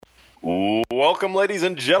Welcome, ladies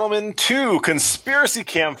and gentlemen, to Conspiracy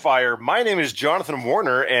Campfire. My name is Jonathan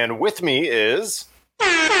Warner, and with me is...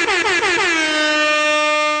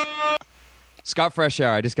 Scott Freshour.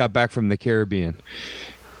 I just got back from the Caribbean.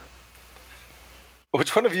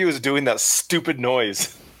 Which one of you is doing that stupid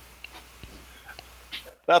noise?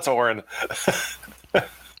 That's Oren.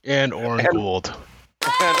 And Oren Gould.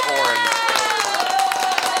 And Oren.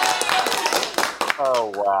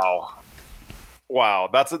 Oh, wow. Wow,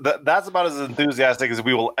 that's about as enthusiastic as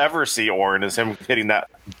we will ever see Oren, as him hitting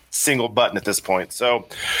that single button at this point. So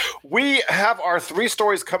we have our three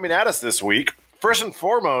stories coming at us this week. First and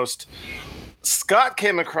foremost, Scott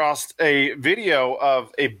came across a video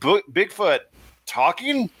of a Bigfoot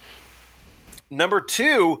talking. Number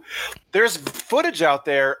two, there's footage out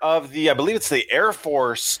there of I believe it's the Air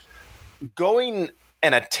Force going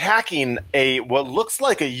and attacking what looks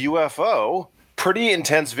like a UFO. Pretty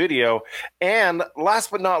intense video. And last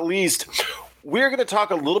but not least, we're going to talk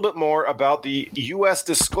a little bit more about the U.S.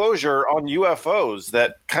 disclosure on UFOs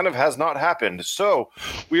that kind of has not happened. So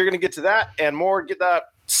we're going to get to that and more, get that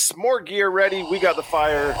more gear ready. We got the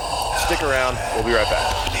fire. Stick around. We'll be right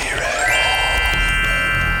back.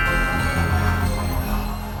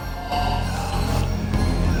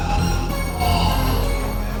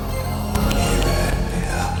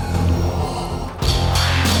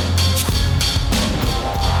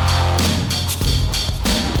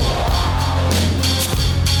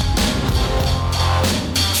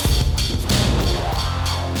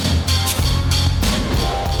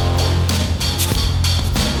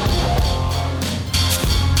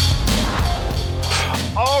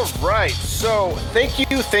 Right. So thank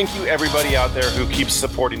you everybody out there who keeps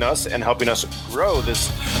supporting us and helping us grow this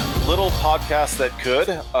little podcast that could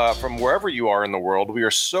from wherever you are in the world. We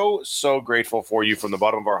are so grateful for you from the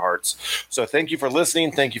bottom of our hearts. So thank you for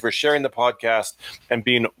listening. Thank you for sharing the podcast and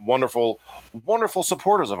being wonderful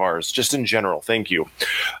supporters of ours, just in general. Thank you.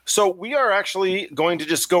 So we are actually going to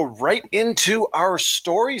just go right into our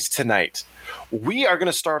stories tonight. We are going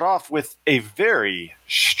to start off with a very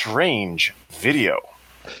strange video.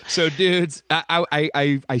 So, dudes,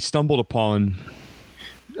 I stumbled upon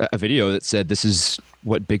a video that said this is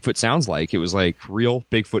what Bigfoot sounds like. It was like real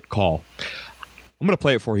Bigfoot call. I'm going to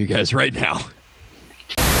play it for you guys right now.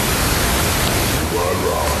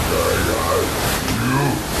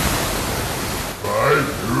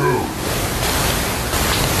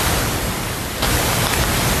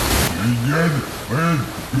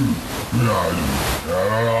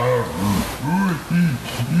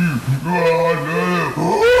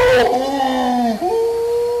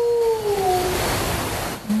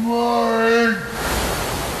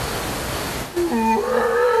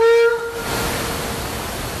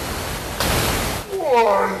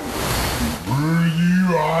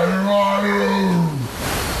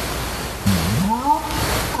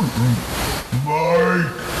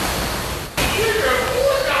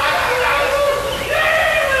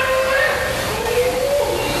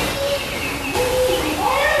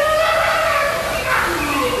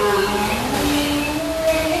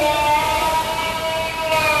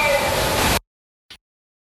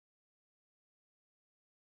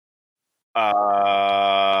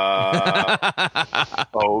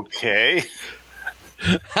 Okay.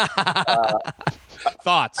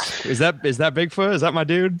 Thoughts? Is that Bigfoot? Is that my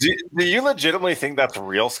dude? Do you legitimately think that's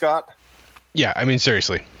real, Scott? Yeah, I mean,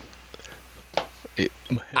 seriously.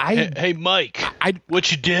 Hey, Mike,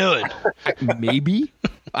 what you doing? Maybe.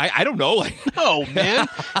 I don't know. Oh, man.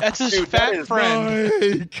 That's his fat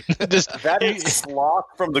friend. That is Sloth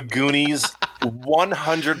from the Goonies,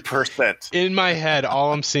 100%. In my head,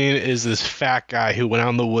 all I'm seeing is this fat guy who went out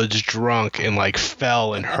in the woods drunk and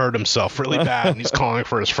fell and hurt himself really bad, and he's calling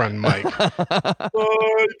for his friend Mike.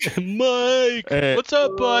 Mike, what's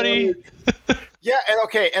up, buddy? Yeah,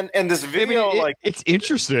 and this video, it's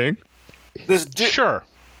interesting. Sure.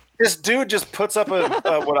 This dude just puts up what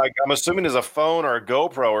I'm assuming is a phone or a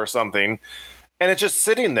GoPro or something, and it's just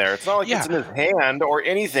sitting there. It's not like it's in his hand or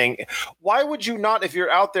anything. Why would you not, if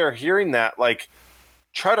you're out there hearing that,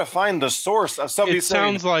 try to find the source of somebody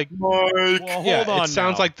saying, sounds like, Mike. It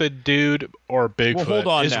sounds like the dude or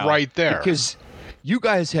Bigfoot is right there. Because you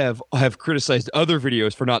guys have criticized other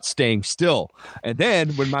videos for not staying still. And then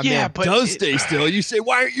when my man does stay still, you say,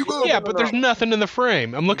 why aren't you moving? Yeah, but there's nothing in the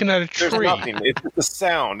frame. I'm looking at a tree. There's nothing. It's just a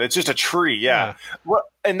sound. It's just a tree, yeah. Well,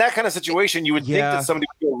 in that kind of situation, you would think that somebody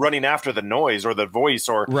would go running after the noise or the voice.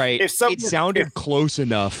 Or right. It sounded close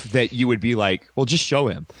enough that you would be like, well, just show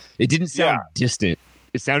him. It didn't sound distant.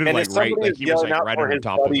 It sounded like he was right on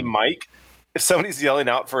top of him. Mike, if somebody's yelling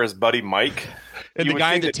out for his buddy Mike, and the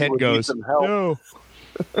guy in the tent goes, no.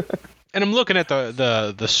 And I'm looking at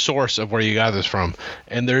the source of where you got this from,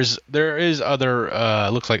 and there is other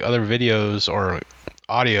looks like other videos or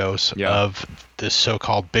audios of this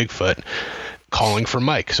so-called Bigfoot calling for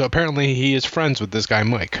Mike. So apparently he is friends with this guy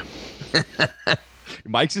Mike.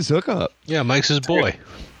 Mike's his hookup. Yeah, Mike's his boy.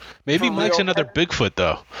 Maybe Mike's another Bigfoot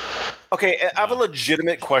though. Okay, I have a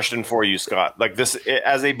legitimate question for you, Scott. Like this,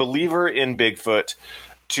 as a believer in Bigfoot,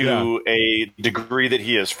 to a degree that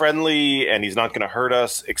he is friendly and he's not going to hurt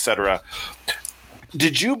us, etc.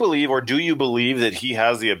 Did you believe, or do you believe, that he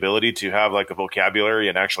has the ability to have like a vocabulary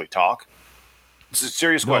and actually talk? It's a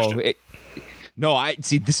serious question. I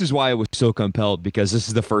see. This is why I was so compelled, because this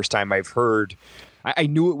is the first time I've heard. I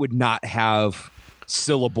knew it would not have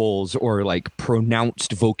syllables or like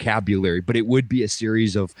pronounced vocabulary, but it would be a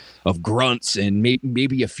series of grunts and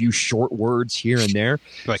maybe a few short words here and there.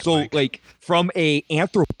 Like from a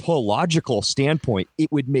anthropological standpoint,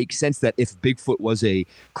 it would make sense that if Bigfoot was a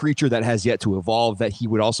creature that has yet to evolve, that he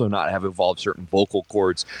would also not have evolved certain vocal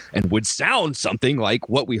cords and would sound something like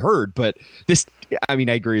what we heard. But this, I mean,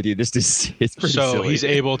 I agree with you. It's pretty silly. He's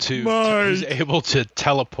able to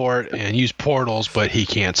teleport and use portals, but he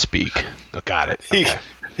can't speak. Oh, got it. Okay.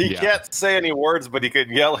 He can't say any words, but he could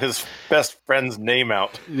yell his best friend's name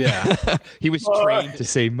out. Yeah. He was trained to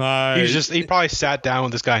say Mike. He probably sat down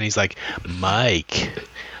with this guy and he's like, Mike.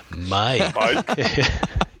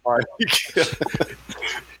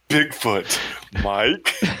 Bigfoot. Mike.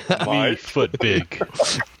 Foot big.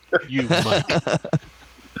 You Mike.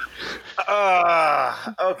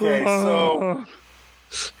 Okay,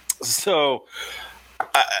 so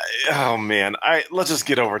oh man, let's just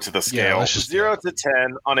get over to the scale. Yeah, 0 to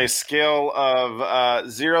 10 on a scale of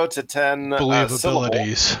 0 to 10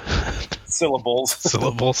 believabilities.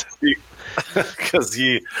 Syllables. Because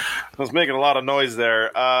he was making a lot of noise there.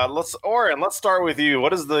 Let's start with you.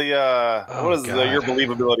 What is your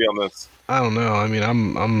believability on this? I don't know. I mean,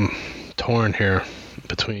 I'm torn here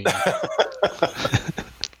between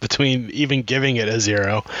even giving it a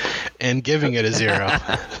 0 and giving it a 0.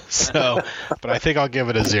 So, but I think I'll give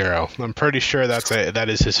it a 0. I'm pretty sure that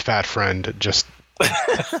is his fat friend. Just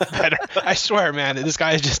better. I swear, man, this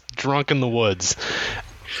guy is just drunk in the woods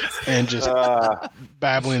and just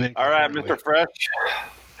babbling. All right, Mr. Fresh.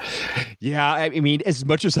 Yeah, I mean, as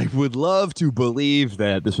much as I would love to believe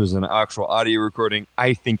that this was an actual audio recording,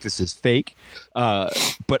 I think this is fake.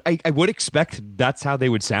 But I would expect that's how they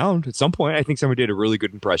would sound at some point. I think someone did a really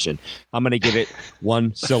good impression. I'm going to give it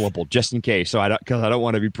 1 syllable just in case. So because I don't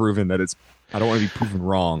want to be proven I don't want to be proven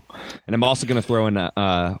wrong. And I'm also going to throw in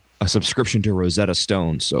a subscription to Rosetta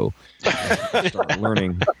Stone. So start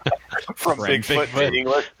learning from Bigfoot to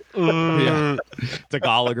English.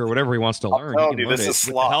 Tagalog or whatever he wants to learn. This is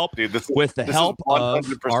slop, dude. With the help of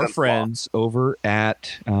our friends over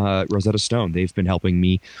at Rosetta Stone. They've been helping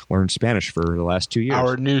me learn Spanish for the last 2 years.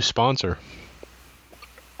 Our new sponsor.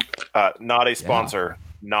 Not a sponsor.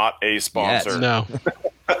 Yeah. Not a sponsor. Yet. No.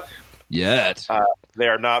 Yet. They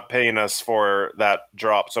are not paying us for that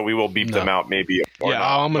drop, so we will beep them out maybe.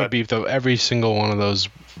 I'm going to beep every single one of those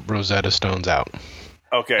Rosetta Stones out.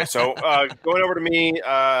 Okay, so going over to me,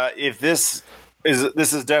 if this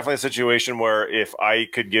is definitely a situation where if I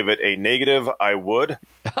could give it a negative, I would.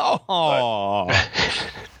 Oh,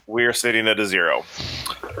 we're sitting at a 0.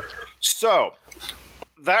 So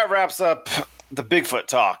that wraps up the Bigfoot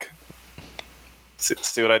talk.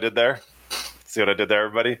 See what I did there? See what I did there,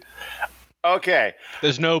 everybody? Okay.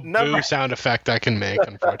 There's no boo sound effect I can make,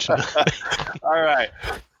 unfortunately. All right.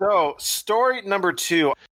 So story number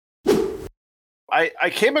 2. I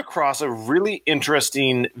came across a really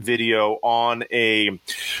interesting video on a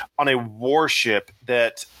warship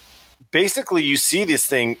that basically you see this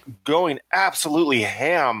thing going absolutely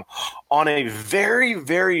ham on a very,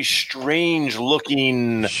 very strange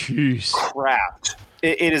looking craft.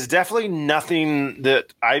 It is definitely nothing that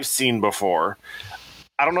I've seen before.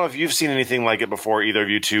 I don't know if you've seen anything like it before, either of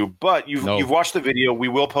you two, but you've watched the video. We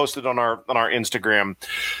will post it on our Instagram.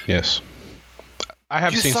 Yes. I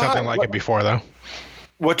have seen something like it before, though.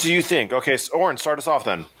 What do you think? Okay, so Oren, start us off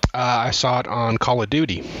then. I saw it on Call of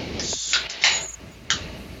Duty.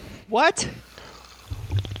 What?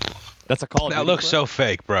 That's a Call of Duty? That looks so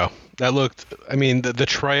fake, bro. I mean, the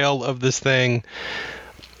trail of this thing,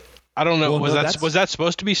 I don't know. Was that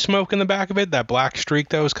supposed to be smoke in the back of it? That black streak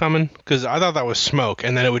that was coming? Because I thought that was smoke,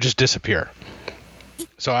 and then it would just disappear.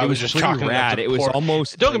 So I was just chalking rad. It was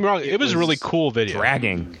almost. Don't get me wrong. It was a really cool video.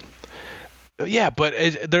 Dragging. Yeah, but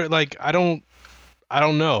they're like, I don't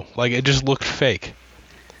know. Like, it just looked fake.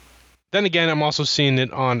 Then again, I'm also seeing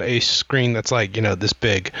it on a screen that's like, this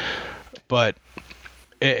big. But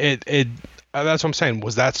That's what I'm saying.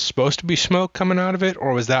 Was that supposed to be smoke coming out of it,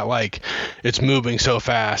 or was that like it's moving so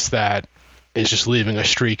fast that it's just leaving a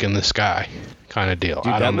streak in the sky kind of deal?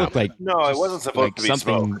 Dude, I don't know. looked like No, it wasn't supposed to be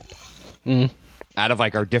something smoke. out of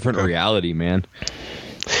like our different reality, man.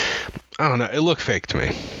 I don't know. It looked fake to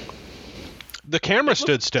me. The camera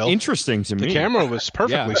stood still. Interesting to me. The camera was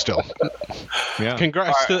perfectly still. Yeah.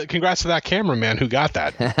 Congrats to that cameraman who got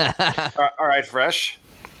that. All right, Fresh.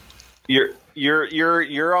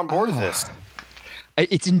 You're on board with this.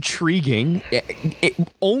 It's intriguing,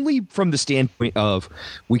 only from the standpoint of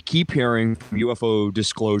we keep hearing from UFO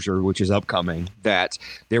disclosure, which is upcoming, that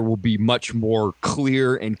there will be much more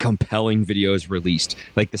clear and compelling videos released.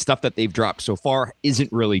 Like the stuff that they've dropped so far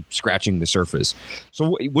isn't really scratching the surface.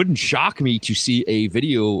 So it wouldn't shock me to see a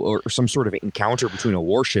video or some sort of encounter between a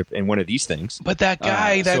warship and one of these things. But that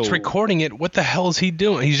guy that's recording it, what the hell is he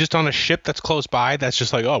doing? He's just on a ship that's close by that's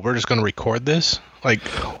just like, oh, we're just going to record this? Like,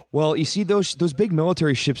 well, you see those big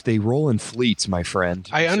military ships, they roll in fleets, my friend.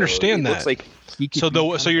 I understand that. Looks like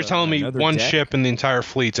so you're telling me one deck? ship in the entire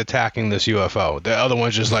fleet's attacking this UFO. The other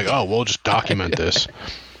one's just like, oh, we'll just document this.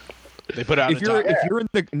 They put out if you're in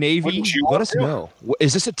the Navy, let us know.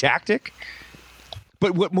 Is this a tactic?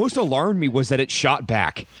 But what most alarmed me was that it shot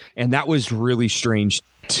back, and that was really strange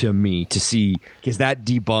to me to see, because that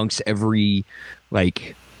debunks every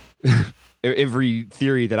every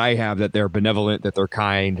theory that I have that they're benevolent, that they're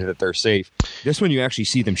kind, that they're safe. This one, you actually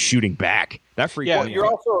see them shooting back. That freaks me out.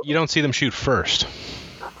 You don't see them shoot first.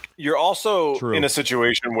 You're also in a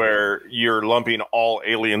situation where you're lumping all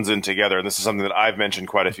aliens in together, and this is something that I've mentioned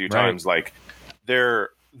quite a few times. Like, there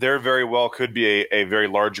very well could be a very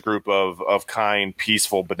large group of kind,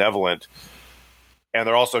 peaceful, benevolent, and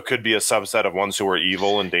there also could be a subset of ones who are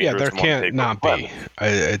evil and dangerous. Yeah, there can't not be.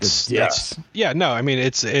 No, I mean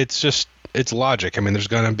it's logic. I mean, there's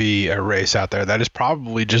going to be a race out there that is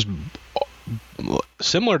probably just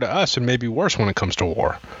similar to us and maybe worse when it comes to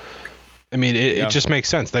war. I mean, it just makes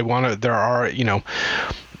sense. They want to.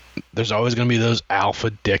 There's always going to be those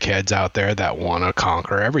alpha dickheads out there that want to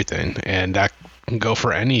conquer everything, and that can go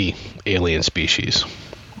for any alien species.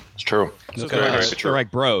 It's true. They're like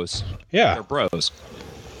bros. Yeah, they're bros.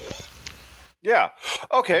 Yeah.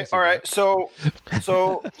 Okay. All right. So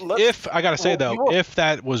if I gotta say though, if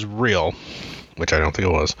that was real, which I don't think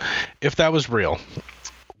it was, if that was real,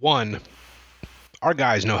 one, our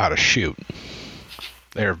guys know how to shoot.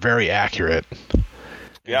 They're very accurate.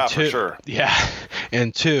 Yeah, for sure. Yeah.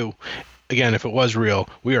 And two, again, if it was real,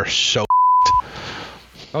 we are so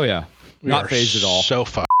Oh yeah. Not phased at all. So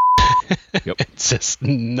Yep. It's just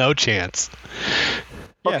no chance.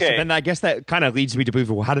 Yeah, so then I guess that kind of leads me to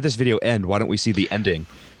believe, well, how did this video end? Why don't we see the ending?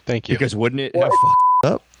 Thank you. Because wouldn't it have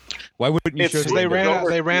fucked up? Why wouldn't you show? Because they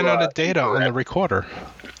ran out of data on the recorder.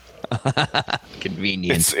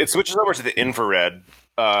 Convenient. It switches over to the infrared.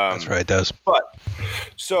 That's right, it does. But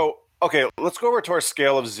okay, let's go over to our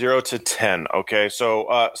scale of 0 to 10. Okay,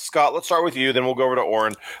 so Scott, let's start with you. Then we'll go over to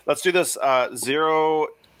Oren. Let's do this 0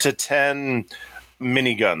 to 10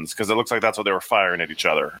 miniguns, because it looks like that's what they were firing at each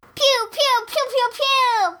other. Pew pew pew pew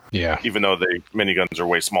pew. Yeah. Even though the miniguns are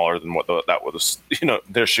way smaller than what that was,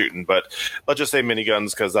 they're shooting. But let's just say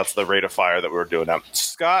miniguns, because that's the rate of fire that we were doing. Now,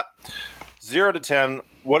 Scott, 0 to 10.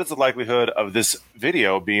 What is the likelihood of this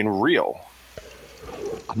video being real?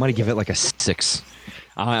 I'm gonna give it like a 6.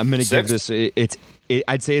 I'm gonna give this.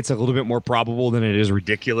 I'd say it's a little bit more probable than it is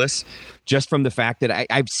ridiculous, just from the fact that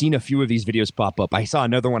I've seen a few of these videos pop up. I saw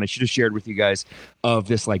another one I should have shared with you guys of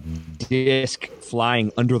this like disc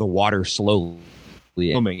flying under the water slowly.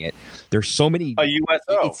 Filming it. There's so many. A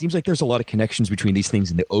UFO. It seems like there's a lot of connections between these things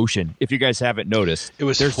in the ocean. If you guys haven't noticed,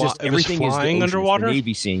 everything flying is underwater. The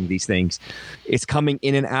Navy seeing these things. It's coming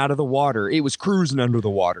in and out of the water. It was cruising under the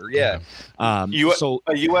water. Yeah. So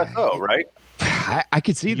a UFO, right? I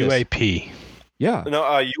could see this. UAP. Yeah.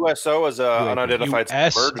 No, USO is unidentified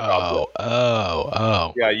submerged object.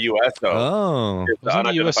 Oh. Yeah, USO. Oh. Isn't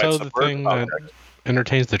the USO the thing that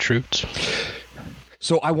entertains the troops?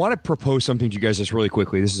 So I want to propose something to you guys just really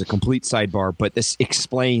quickly. This is a complete sidebar, but this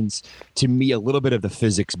explains to me a little bit of the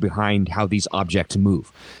physics behind how these objects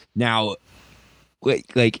move. Now,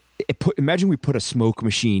 imagine we put a smoke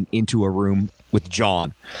machine into a room with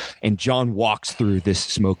John, and John walks through this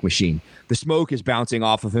smoke machine. The smoke is bouncing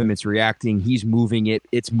off of him. It's reacting. He's moving it.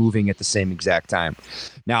 It's moving at the same exact time.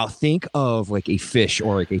 Now think of like a fish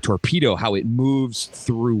or like a torpedo, how it moves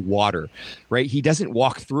through water, right? He doesn't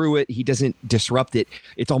walk through it. He doesn't disrupt it.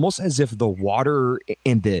 It's almost as if the water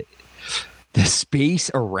and the space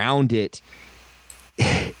around it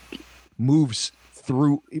moves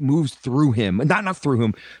through him, not through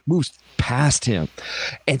him, moves past him.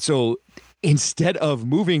 And so instead of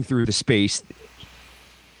moving through the space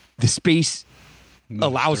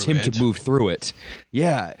allows him to move through it.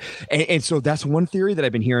 Yeah. And so that's one theory that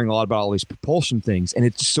I've been hearing a lot about, all these propulsion things. And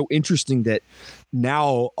it's so interesting that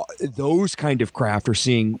now those kind of craft are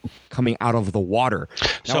seeing coming out of the water.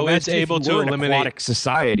 Now, so it's able to eliminate aquatic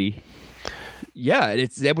society. Yeah,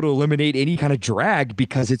 it's able to eliminate any kind of drag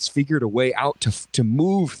because it's figured a way out to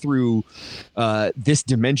move through this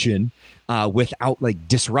dimension without like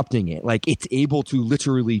disrupting it. Like it's able to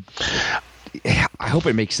literally. I hope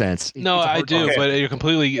it makes sense. No, I do, but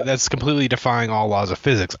that's completely defying all laws of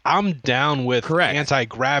physics. I'm down with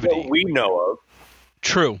anti-gravity. What we know of.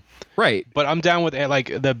 True. Right. But I'm down with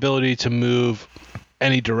like the ability to move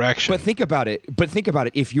any direction. But think about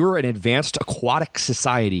it. If you're an advanced aquatic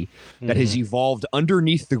society that has evolved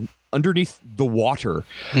underneath the water,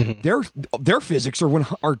 their physics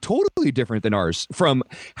are totally different than ours from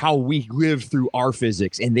how we live through our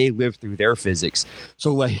physics and they live through their physics.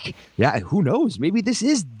 So like, yeah, who knows? Maybe this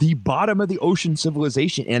is the bottom of the ocean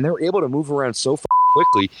civilization and they're able to move around so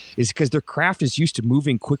quickly is because their craft is used to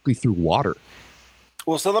moving quickly through water.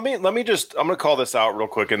 Well, so let me just, I'm going to call this out real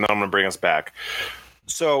quick and then I'm going to bring us back.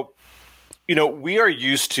 So, we are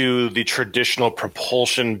used to the traditional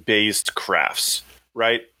propulsion-based crafts,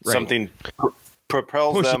 right? Something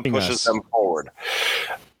propels them, pushes them forward.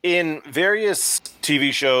 In various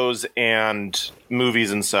TV shows and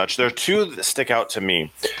movies and such, there are two that stick out to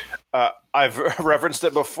me. I've referenced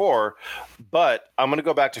it before, but I'm going to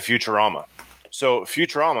go back to Futurama. So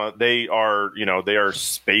Futurama, they are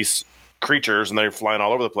space creatures and they're flying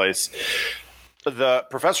all over the place. The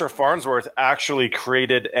Professor Farnsworth actually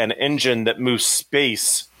created an engine that moves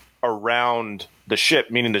space around the ship,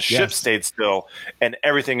 meaning the ship stayed still and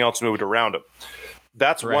everything else moved around him.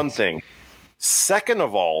 That's one thing. Second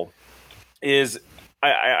of all is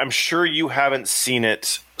I'm sure you haven't seen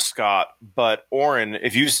it, Scott, but Oren,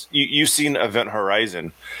 if you've seen Event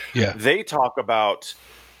Horizon, they talk about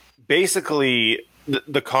basically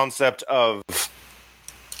the concept of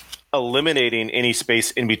eliminating any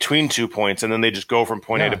space in between 2 points, and then they just go from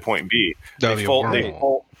point A to point B. They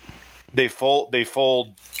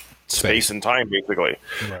fold space and time, basically.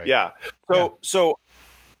 Right. Yeah. So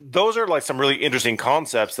those are like some really interesting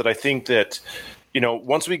concepts that I think that,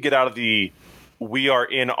 once we get out of we are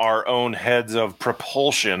in our own heads of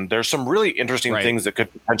propulsion, there's some really interesting things that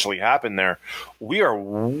could potentially happen there. We are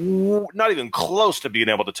not even close to being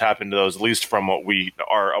able to tap into those, at least from what we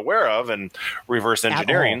are aware of and reverse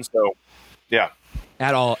engineering. So, yeah.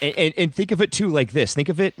 At all. And think of it, too, like this. Think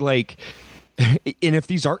of it like, and if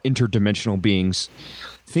these are interdimensional beings,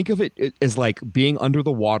 think of it as like being under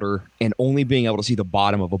the water and only being able to see the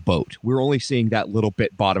bottom of a boat. We're only seeing that little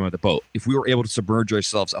bit bottom of the boat. If we were able to submerge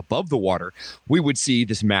ourselves above the water, we would see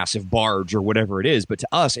this massive barge or whatever it is. But to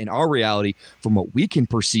us, in our reality, from what we can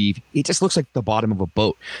perceive, it just looks like the bottom of a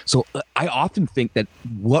boat. So I often think that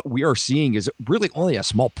what we are seeing is really only a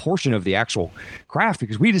small portion of the actual craft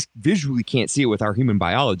because we just visually can't see it with our human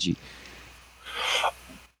biology.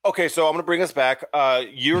 Okay, so I'm going to bring us back.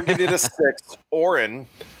 You're giving it a 6. Oren,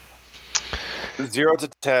 0 to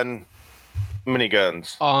 10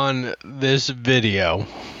 miniguns. On this video.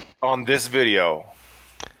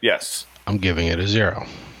 Yes. I'm giving it a 0.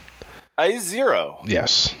 A 0?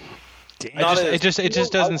 Yes. It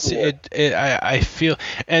just doesn't see it. I feel,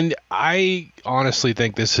 and I honestly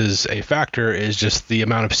think this is a factor, is just the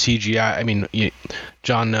amount of CGI. I mean,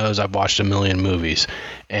 John knows I've watched a million movies,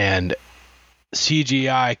 and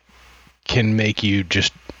CGI can make you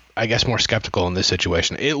just, I guess, more skeptical in this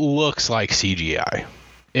situation. It looks like CGI.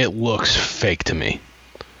 It looks fake to me.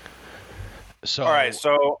 So, all right,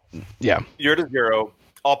 so yeah, you're to 0.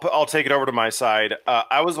 I'll take it over to my side.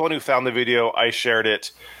 I was the one who found the video. I shared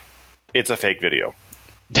it. It's a fake video.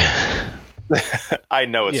 I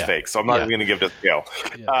know it's fake, so I'm not even going to give it a scale.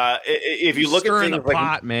 Yeah. If you look at things the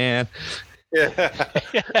pot, man. If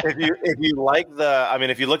you like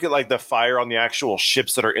if you look at like the fire on the actual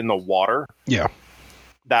ships that are in the water, the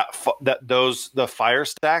fire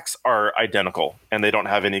stacks are identical and they don't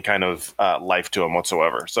have any kind of life to them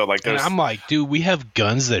whatsoever. So like, and I'm like, dude, we have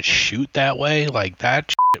guns that shoot that way, like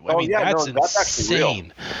that. That's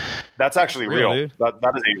insane. That's actually real.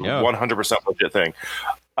 That is a 100% legit thing.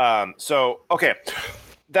 So okay,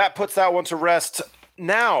 that puts that one to rest.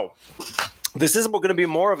 Now, this is going to be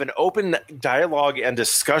more of an open dialogue and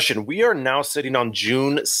discussion. We are now sitting on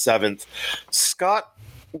June 7th. Scott,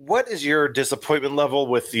 what is your disappointment level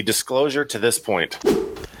with the disclosure to this point?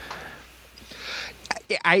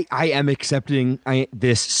 I am accepting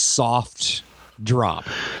this soft drop.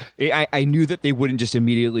 I knew that they wouldn't just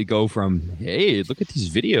immediately go from, hey, look at these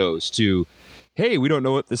videos, to hey, we don't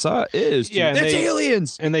know what this is. Yeah, it's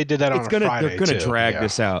aliens. And they did that on a Friday, They're going to drag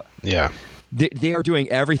this out. Yeah. They are doing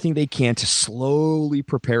everything they can to slowly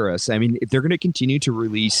prepare us. I mean, if they're going to continue to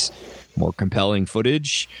release more compelling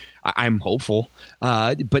footage, I'm hopeful.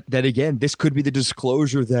 But then again, this could be the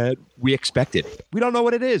disclosure that we expected. We don't know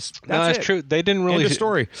what it is. That's true. They didn't really. End of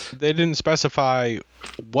story. They didn't specify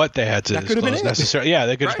what they had to disclose necessarily. Yeah,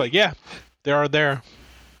 they could just like, yeah, they are there.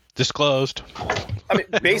 Disclosed. I mean,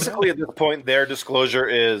 basically at this point, their disclosure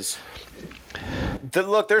is that,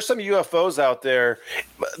 look, there's some UFOs out there.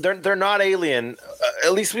 They're not alien.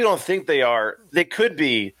 At least we don't think they are. They could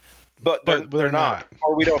be, but they're not.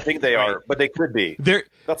 Or we don't think they are, but they could be. They're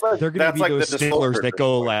going to be those sticklers that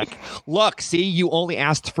go like, look, see, you only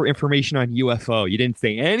asked for information on UFO. You didn't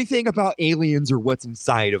say anything about aliens or what's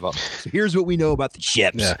inside of them. So here's what we know about the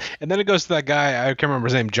ships. Yeah. And then it goes to that guy, I can't remember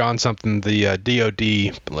his name, John something, the DOD,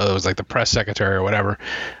 it was like the press secretary or whatever,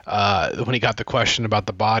 when he got the question about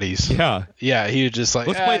the bodies. Yeah. Yeah, he was just like,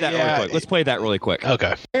 let's play that really quick. Let's play that really quick.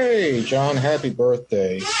 Okay. Hey, John, happy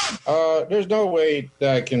birthday. There's no way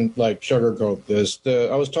that I can, sugarcoat this.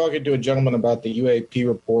 I was talking to a gentleman about the UAP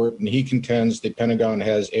report, and he contends the Pentagon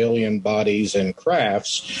has alien bodies and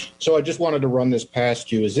crafts. So I just wanted to run this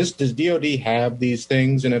past you. Does DOD have these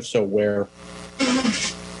things, and if so, where?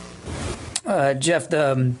 Jeff,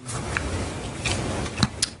 the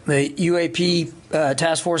UAP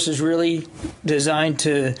task force is really designed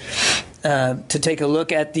to take a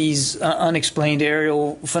look at these unexplained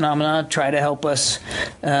aerial phenomena, try to help us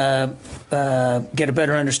get a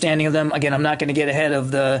better understanding of them. Again, I'm not going to get ahead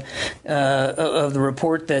of the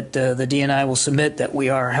report that the DNI will submit, that we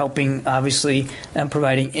are helping, obviously, and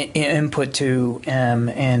providing input to, and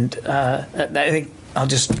I think I'll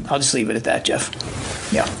just leave it at that, Jeff.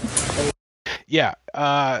 Yeah. Yeah,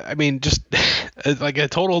 I mean, just like a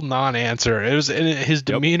total non-answer. It was, and his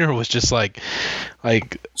demeanor was just like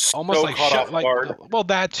almost so like caught off guard. Well,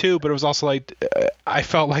 that too, but it was also like I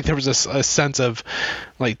felt like there was a sense of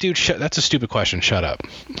like, dude, that's a stupid question. Shut up.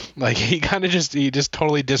 Like he just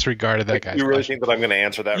totally disregarded that guy's You really question. think that I'm going to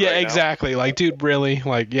answer that? Yeah, right exactly. Now? Like, dude, really?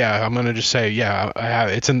 Like, yeah, I'm gonna just say, yeah, I have.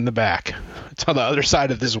 It's in the back. It's on the other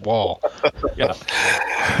side of this wall. Yeah.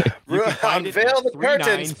 Unveil the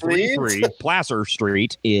curtains, please. Placer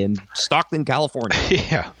Street in Stockton, California.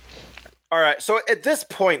 Yeah. All right. So at this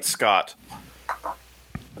point, Scott,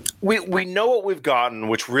 we know what we've gotten,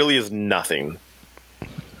 which really is nothing.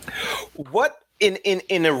 What in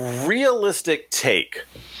a realistic take,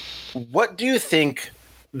 what do you think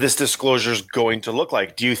this disclosure is going to look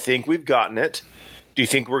like? Do you think we've gotten it? Do you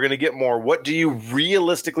think we're going to get more? What do you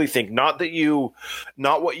realistically think? Not what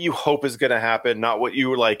you hope is going to happen, not what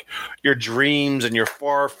you like, your dreams and your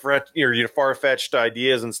far-fetched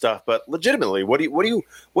ideas and stuff, but legitimately, what do you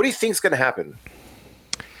think is going to happen?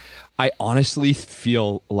 I honestly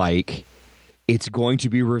feel like it's going to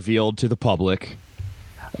be revealed to the public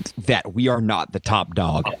that we are not the top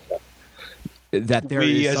dog. That there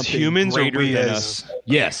we is as humans, or we than as us.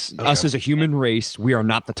 Yes, okay. Us as a human race, we are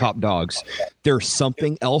not the top dogs. There's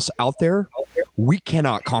something else out there we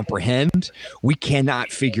cannot comprehend. We cannot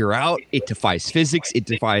figure out. It defies physics. It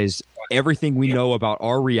defies everything we know about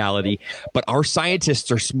our reality. But our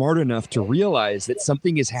scientists are smart enough to realize that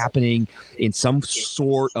something is happening in some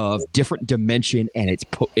sort of different dimension, and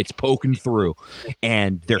it's poking through.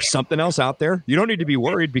 And there's something else out there. You don't need to be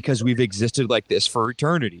worried because we've existed like this for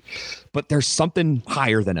eternity. But there's something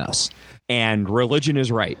higher than us. And religion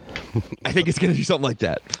is right. I think it's going to do something like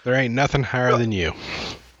that. There ain't nothing higher than you.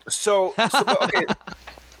 So okay,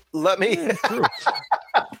 let me.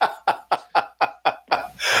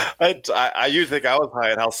 You think I was high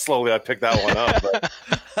and how slowly I picked that one up, but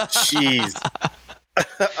jeez.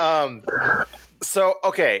 So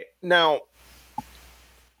okay, now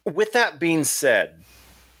with that being said,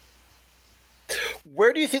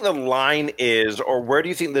 where do you think the line is, or where do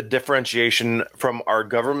you think the differentiation from our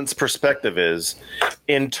government's perspective is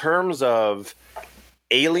in terms of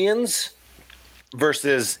aliens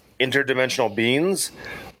versus interdimensional beings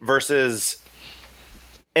versus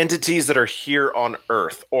entities that are here on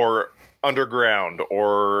Earth or underground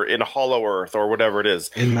or in hollow Earth or whatever it is?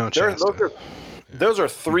 In Mount Shasta. Those are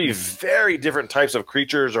three very different types of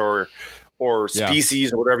creatures or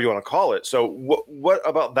species or whatever you want to call it. So what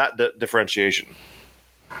about that differentiation?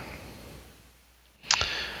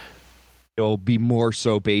 It'll be more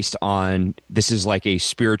so based on this is like a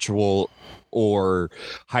spiritual or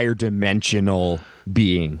higher dimensional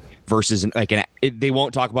being versus they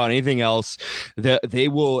won't talk about anything else. They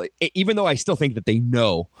will, even though I still think that they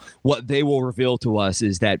know, what they will reveal to us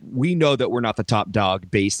is that we know that we're not the top dog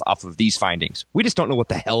based off of these findings. We just don't know what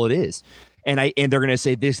the hell it is. And they're going to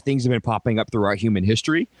say these things have been popping up throughout human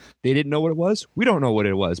history. They didn't know what it was. We don't know what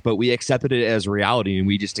it was, but we accepted it as reality, and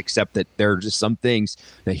we just accept that there are just some things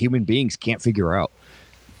that human beings can't figure out.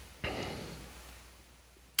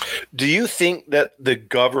 Do you think that the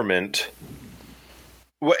government,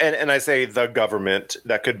 and I say the government,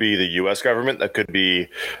 that could be the U.S. government, that could be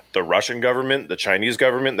the Russian government, the Chinese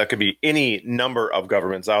government, that could be any number of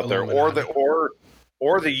governments out there, or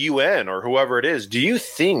the UN or whoever it is. Do you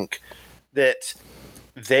think that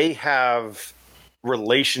they have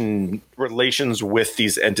relations with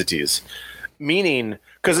these entities? Meaning,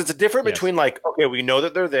 because it's a difference between like, okay, we know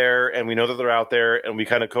that they're there and we know that they're out there and we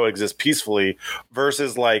kind of coexist peacefully,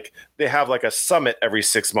 versus like they have like a summit every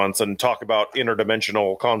 6 months and talk about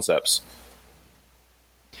interdimensional concepts.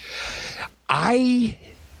 I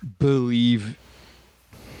believe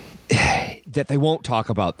that they won't talk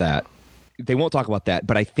about that. They won't talk about that,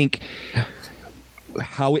 but I think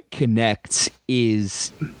how it connects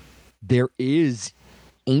is there is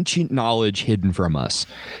ancient knowledge hidden from us.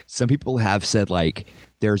 Some people have said like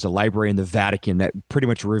there's a library in the Vatican that pretty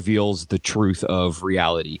much reveals the truth of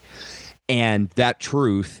reality. And that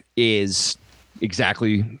truth is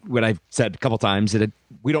exactly what I've said a couple times, that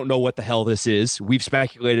we don't know what the hell this is. We've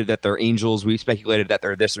speculated that they're angels. We've speculated that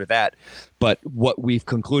they're this or that. But what we've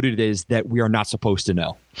concluded is that we are not supposed to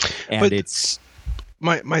know. And but it's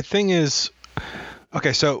my thing is,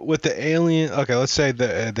 okay, so with the alien, okay, let's say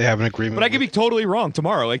that they have an agreement. But I could be totally wrong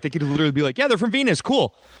tomorrow. Like they could literally be like, yeah, they're from Venus.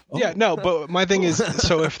 Cool. Yeah, no, but my thing is,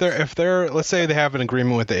 so if they're, let's say they have an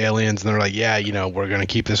agreement with the aliens and they're like, yeah, you know, we're going to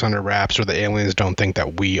keep this under wraps, or the aliens don't think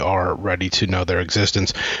that we are ready to know their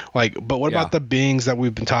existence. Like, but what about the beings that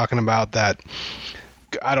we've been talking about that,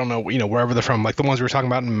 I don't know, you know, wherever they're from, like the ones we were talking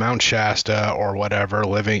about in Mount Shasta or whatever,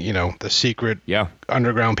 living, you know, the secret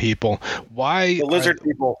underground people. Why the lizard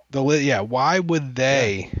people? Why would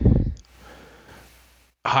they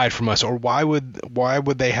hide from us, or why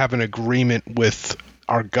would they have an agreement with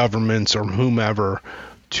our governments or whomever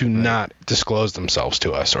to not disclose themselves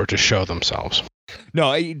to us or to show themselves?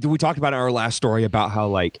 No, we talked about in our last story about how,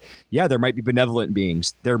 like, yeah, there might be benevolent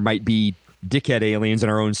beings. There might be dickhead aliens in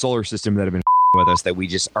our own solar system that have been with us that we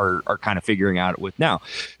just are kind of figuring out with now.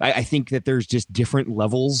 I think that there's just different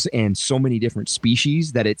levels and so many different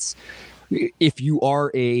species that it's, if you are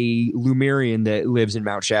a Lemurian that lives in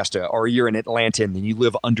Mount Shasta, or you're an Atlantean and you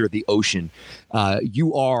live under the ocean,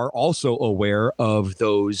 you are also aware of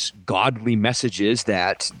those godly messages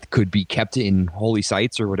that could be kept in holy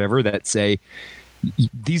sites or whatever that say,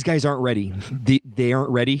 these guys aren't ready. They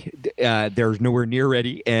aren't ready. They're nowhere near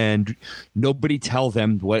ready, and nobody tell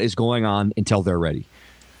them what is going on until they're ready.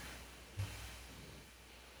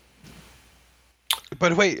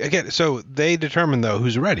 But wait, again, so they determine, though,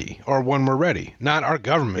 who's ready, or when we're ready, not our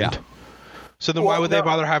government. Yeah. So then why would they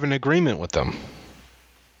bother having an agreement with them?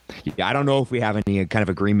 Yeah, I don't know if we have any kind of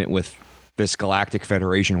agreement with this galactic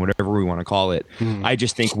federation, whatever we want to call it. I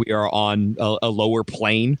just think we are on a lower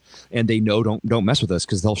plane, and they know don't mess with us,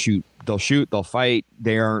 because they'll shoot, they'll fight.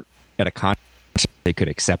 They aren't at a concept they could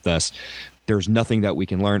accept us. There's nothing that we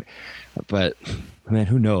can learn. But, man,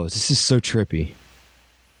 who knows? This is so trippy.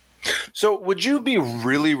 So would you be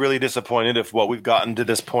really, really disappointed if what we've gotten to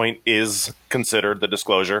this point is considered the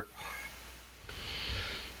disclosure?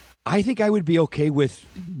 I think I would be okay with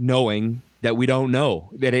knowing that we don't know,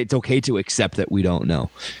 that it's okay to accept that we don't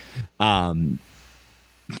know. But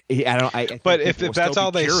if that's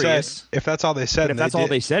all they said, if that's all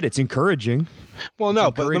they said, it's encouraging. Well,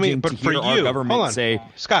 no, but for you, hold on, say,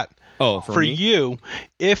 Scott. Oh, for you,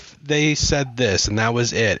 if they said this and that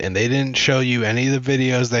was it, and they didn't show you any of the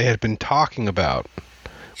videos they had been talking about,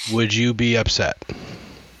 would you be upset?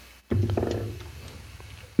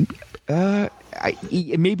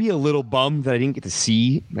 Maybe a little bummed that I didn't get to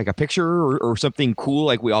see like a picture or something cool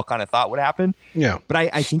like we all kind of thought would happen. Yeah. But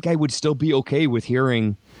I think I would still be okay with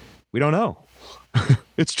hearing we don't know.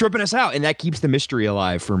 It's tripping us out, and that keeps the mystery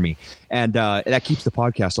alive for me, and that keeps the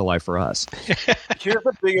podcast alive for us. Here's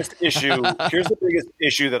the biggest issue. Here's the biggest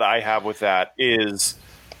issue that I have with that is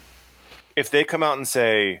if they come out and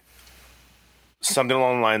say something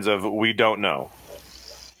along the lines of, we don't know.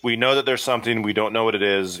 We know that there's something. We don't know what it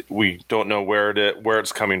is. We don't know where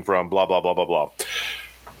it's coming from. Blah blah blah blah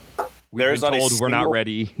blah. We're not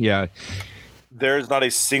ready. Yeah. There's not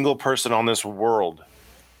a single person on this world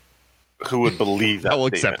who would believe that. I will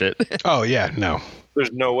accept it. Oh yeah, no.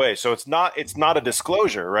 There's no way. So it's not a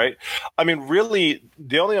disclosure, right? I mean, really,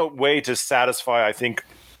 the only way to satisfy, I think,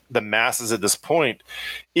 the masses at this point,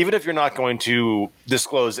 even if you're not going to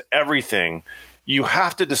disclose everything, you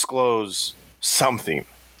have to disclose something.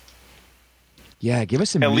 Yeah, give us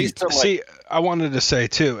some At meat. least to, like, See, I wanted to say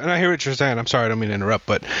too, and I hear what you're saying. I'm sorry, I don't mean to interrupt,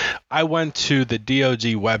 but I went to the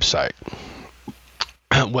DoD website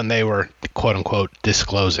when they were quote unquote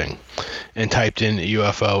disclosing, and typed in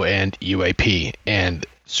UFO and UAP, and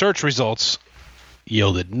search results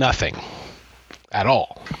yielded nothing at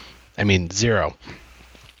all. I mean, zero.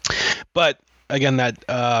 But again, that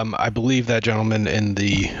I believe that gentleman in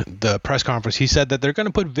the press conference, he said that they're going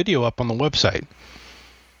to put video up on the website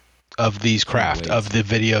of these craft, of the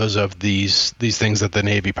videos of these things that the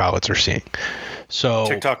Navy pilots are seeing. So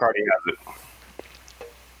TikTok already has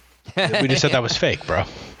it. we just said that was fake, bro.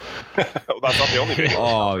 That's not the only video.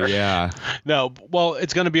 Oh yeah. No, well,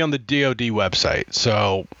 it's going to be on the DoD website.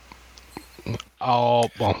 So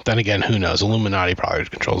then again, who knows? Illuminati probably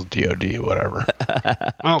controls DoD or whatever.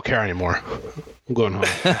 I don't care anymore. I'm going home.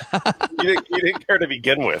 You didn't care to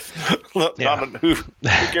begin with. Yeah. Who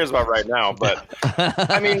cares about right now? But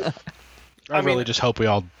I mean, I really just hope we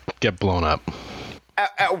all get blown up.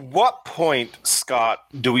 at what point, Scott,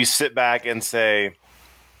 do we sit back and say,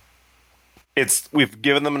 we've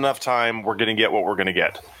given them enough time, we're going to get what we're going to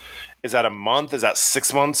get? Is that a month? Is that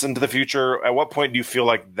 6 months into the future? At what point do you feel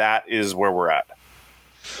like that is where we're at?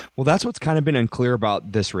 Well, that's what's kind of been unclear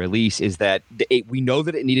about this release, is that we know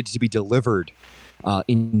that it needed to be delivered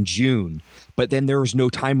in June, but then there was no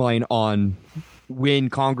timeline on when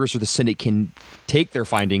Congress or the Senate can take their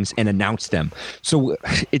findings and announce them. So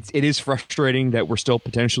it is frustrating that we're still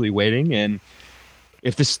potentially waiting. And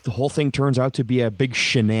if the whole thing turns out to be a big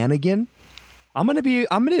shenanigan, I'm gonna need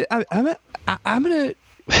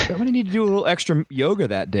to do a little extra yoga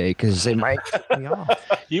that day, because it might kick me off.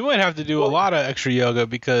 You might have to do a lot of extra yoga,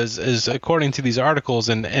 because as according to these articles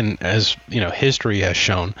and as you know, history has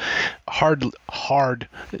shown, hard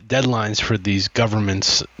deadlines for these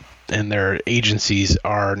governments and their agencies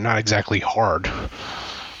are not exactly hard.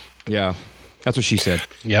 Yeah, that's what she said.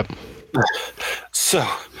 Yep. So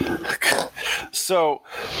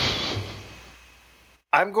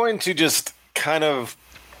I'm going to just kind of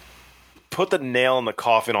put the nail in the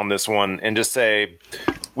coffin on this one and just say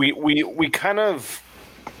we kind of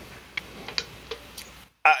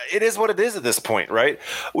it is what it is at this point, right?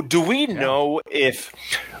 Do we know if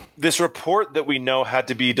this report that we know had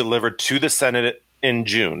to be delivered to the Senate in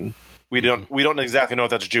June? We don't exactly know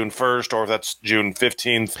if that's June 1st or if that's June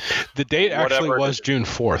 15th. The date actually was June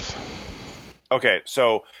 4th. Okay,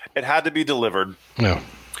 so it had to be delivered. No.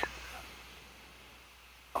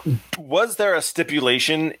 Was there a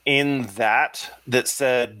stipulation in that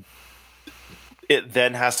said it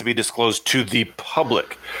then has to be disclosed to the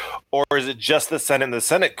public? Or is it just the Senate? And the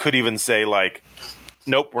Senate could even say, like,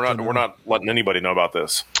 nope, we're not letting anybody know about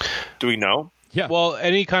this. Do we know? Yeah. Well,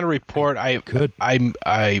 any kind of report, I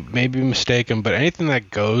may be mistaken, but anything that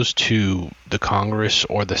goes to the Congress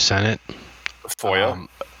or the Senate, FOIA?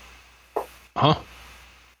 Huh?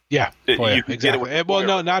 Yeah, FOIA, you can get it exactly. with Well, FOIA.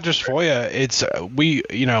 no, not just FOIA. It's we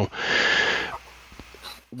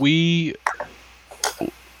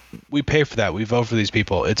pay for that. We vote for these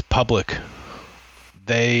people. It's public.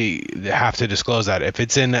 They have to disclose that. If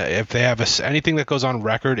they have anything that goes on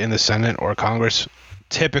record in the Senate or Congress,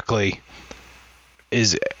 typically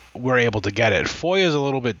we're able to get it. FOIA is a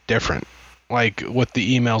little bit different. Like with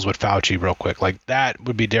the emails with Fauci, real quick, like that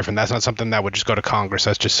would be different. That's not something that would just go to Congress.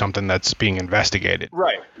 That's just something that's being investigated.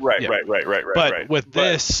 Right. But with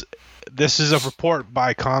this is a report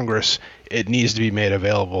by Congress. It needs to be made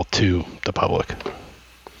available to the public.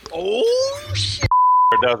 Oh shit!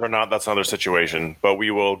 It does or not, that's another situation. But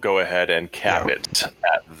we will go ahead and cap it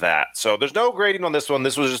at that. So there's no grading on this one.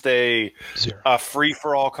 This was just a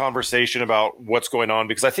free-for-all conversation about what's going on,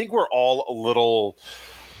 because I think we're all a little...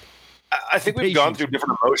 I think we've gone through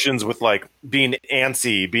different emotions with, like, being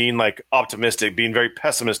antsy, being, like, optimistic, being very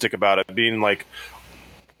pessimistic about it, being like,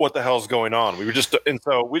 what the hell's going on?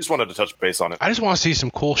 So we just wanted to touch base on it. I just want to see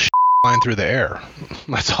some cool shit flying through the air.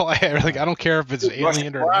 That's all I have. Like, I don't care if it's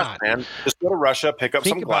alien or glass, not. Man. Just go to Russia, pick up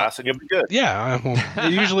some glass, and you'll be good. Yeah,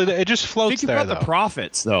 usually it just floats Think there. about the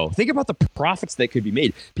profits, though. Think about the profits that could be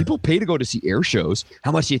made. People pay to go to see air shows.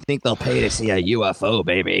 How much do you think they'll pay to see a UFO,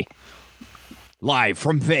 baby? Live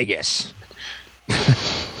from Vegas.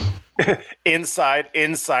 inside the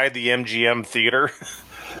MGM theater.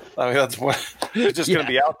 I mean, that's what it's just going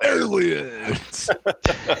to be out there. Aliens.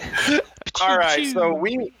 All right, so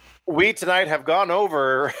we tonight have gone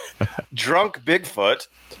over drunk Bigfoot.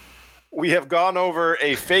 We have gone over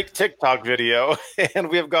a fake TikTok video, and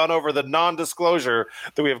we have gone over the non-disclosure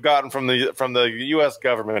that we have gotten from the U.S.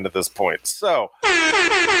 government at this point. So,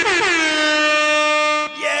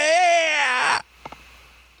 Yeah.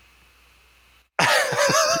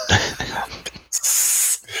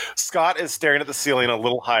 Scott is staring at the ceiling a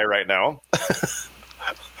little high right now. Ord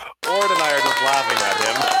and I are just laughing at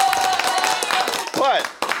him. But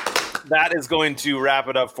that is going to wrap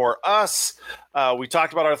it up for us. We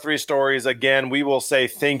talked about our 3 stories. Again, we will say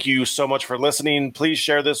thank you so much for listening. Please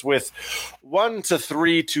share this with 1 to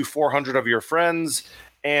 3 to 400 of your friends.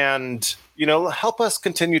 And, help us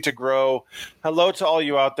continue to grow. Hello to all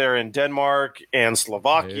you out there in Denmark and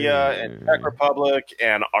Slovakia and Czech Republic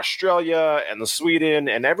and Australia and Sweden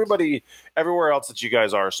and everybody, everywhere else that you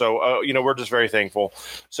guys are. So, we're just very thankful.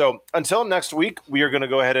 So until next week, we are going to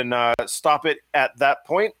go ahead and stop it at that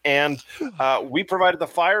point. And we provided the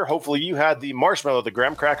fire. Hopefully you had the marshmallow, the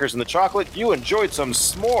graham crackers, and the chocolate. You enjoyed some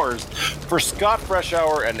s'mores. For Scott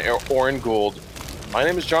Freshour and Oren Gould, my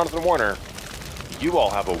name is Jonathan Warner. You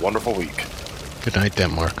all have a wonderful week. Good night,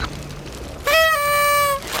 Denmark.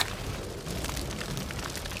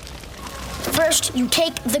 First, you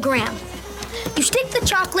take the graham. You stick the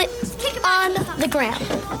chocolate on the graham.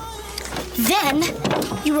 Then,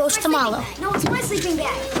 you roast the mallow. No, it's my sleeping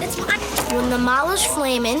bag. That's mine. When the mallow's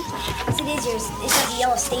flaming, Yes, it is yours. It has a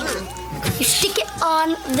yellow stain on it. you stick it on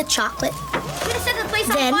the chocolate. I'm gonna set the place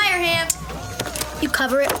Then- on fire, Ham. You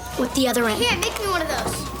cover it with the other end. Here, make me one of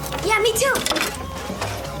those. Yeah, me too.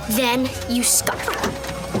 Then, you scupper.